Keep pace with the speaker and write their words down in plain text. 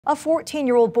A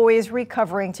 14-year-old boy is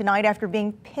recovering tonight after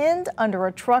being pinned under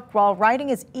a truck while riding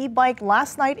his e-bike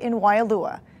last night in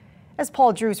Waialua. As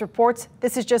Paul Drews reports,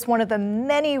 this is just one of the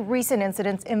many recent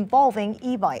incidents involving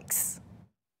e-bikes.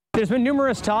 There's been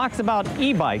numerous talks about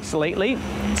e-bikes lately,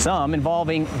 some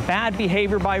involving bad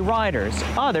behavior by riders,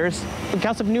 others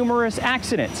because of numerous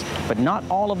accidents. But not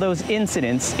all of those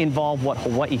incidents involve what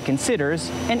Hawaii considers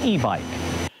an e-bike.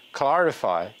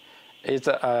 Clarify is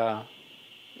a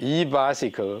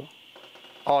e-bicycle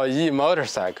or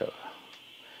e-motorcycle.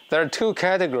 There are two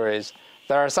categories.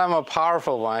 There are some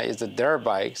powerful ones, is the dirt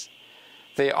bikes.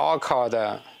 They all called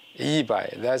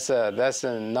e-bike. That's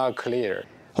not clear.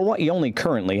 Hawaii only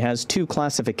currently has two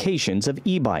classifications of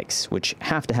e-bikes, which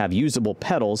have to have usable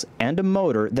pedals and a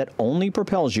motor that only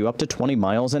propels you up to 20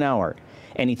 miles an hour.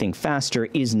 Anything faster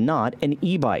is not an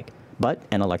e-bike, but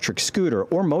an electric scooter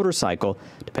or motorcycle,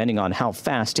 depending on how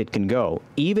fast it can go,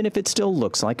 even if it still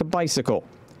looks like a bicycle.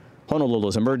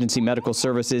 Honolulu's Emergency Medical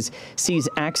Services sees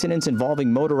accidents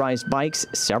involving motorized bikes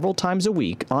several times a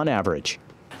week on average.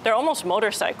 They're almost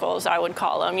motorcycles, I would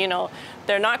call them. You know,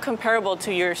 they're not comparable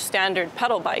to your standard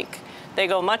pedal bike. They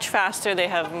go much faster, they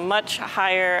have much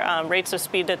higher rates of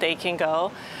speed that they can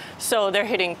go. So they're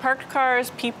hitting parked cars,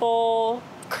 people,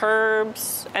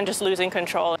 curbs, and just losing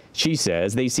control. She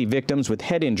says they see victims with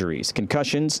head injuries,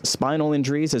 concussions, spinal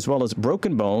injuries, as well as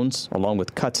broken bones, along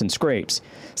with cuts and scrapes,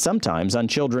 sometimes on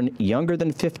children younger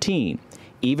than 15,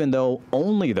 even though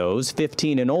only those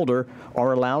 15 and older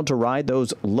are allowed to ride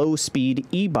those low-speed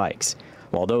e-bikes,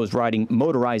 while those riding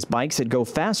motorized bikes that go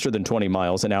faster than 20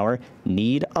 miles an hour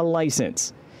need a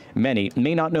license. Many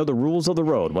may not know the rules of the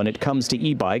road when it comes to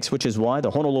e-bikes, which is why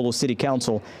the Honolulu City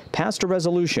Council passed a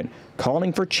resolution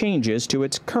calling for changes to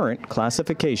its current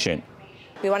classification.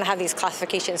 We want to have these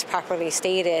classifications properly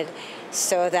stated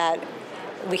so that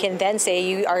we can then say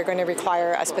you are going to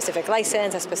require a specific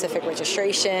license, a specific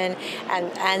registration,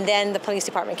 and then the police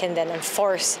department can then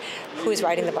enforce who's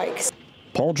riding the bikes.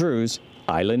 Paul Drews,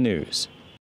 Island News.